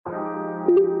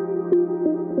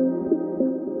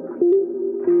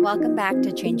Welcome back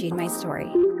to Changing My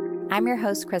Story. I'm your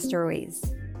host, Krista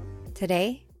Ruiz.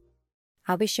 Today,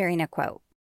 I'll be sharing a quote.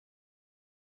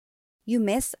 You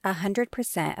miss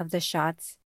 100% of the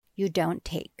shots you don't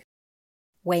take.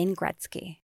 Wayne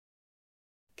Gretzky.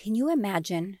 Can you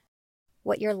imagine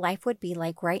what your life would be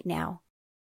like right now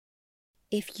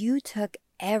if you took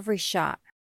every shot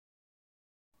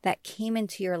that came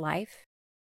into your life?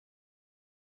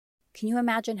 Can you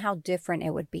imagine how different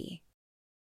it would be?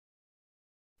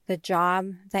 The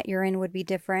job that you're in would be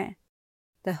different.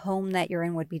 The home that you're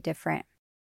in would be different.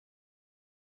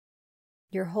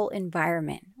 Your whole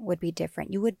environment would be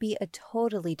different. You would be a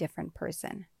totally different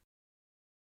person.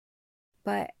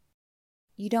 But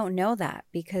you don't know that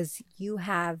because you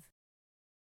have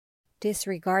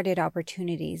disregarded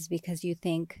opportunities because you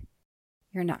think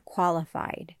you're not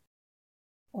qualified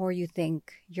or you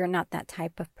think you're not that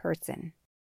type of person.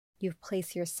 You've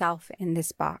placed yourself in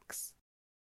this box.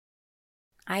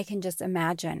 I can just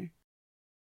imagine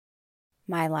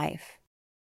my life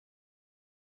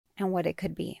and what it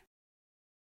could be.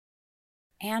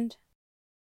 And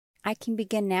I can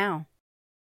begin now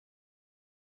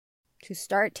to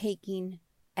start taking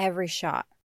every shot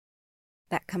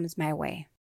that comes my way.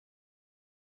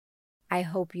 I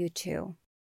hope you too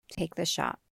take the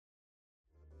shot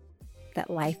that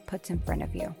life puts in front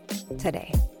of you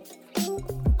today.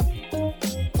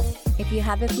 If you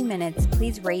have a few minutes,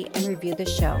 please rate and review the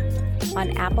show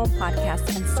on Apple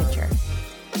Podcasts and Stitcher.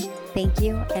 Thank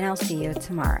you, and I'll see you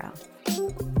tomorrow.